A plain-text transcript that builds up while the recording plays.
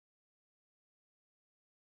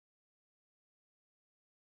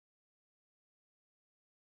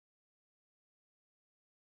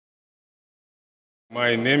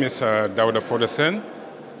My name is Dawda Foday Saine,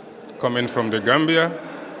 coming from the Gambia,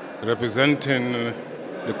 representing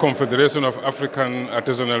the Confederation of African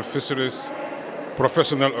Artisanal Fisheries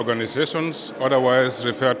Professional Organizations, otherwise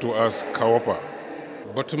referred to as CAOPA.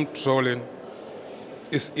 Bottom trawling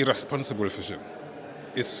is irresponsible fishing.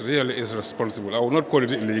 It's really irresponsible. I will not call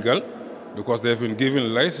it illegal because they've been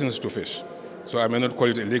given license to fish. So I may not call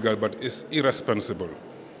it illegal, but it's irresponsible.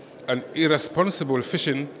 And irresponsible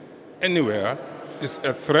fishing anywhere is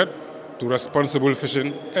a threat to responsible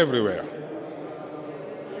fishing everywhere.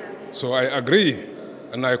 So I agree,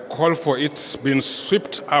 and I call for it being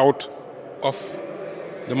swept out of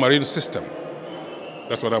the marine system.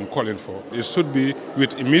 That's what I'm calling for. It should be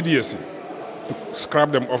with immediacy to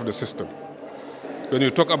scrap them off the system. When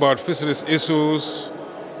you talk about fisheries issues,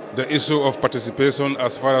 the issue of participation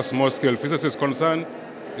as far as small-scale fisheries is concerned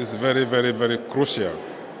is very, very, very crucial.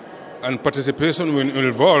 And participation will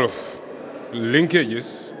involve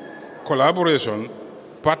linkages, collaboration,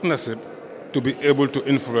 partnership to be able to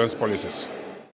influence policies.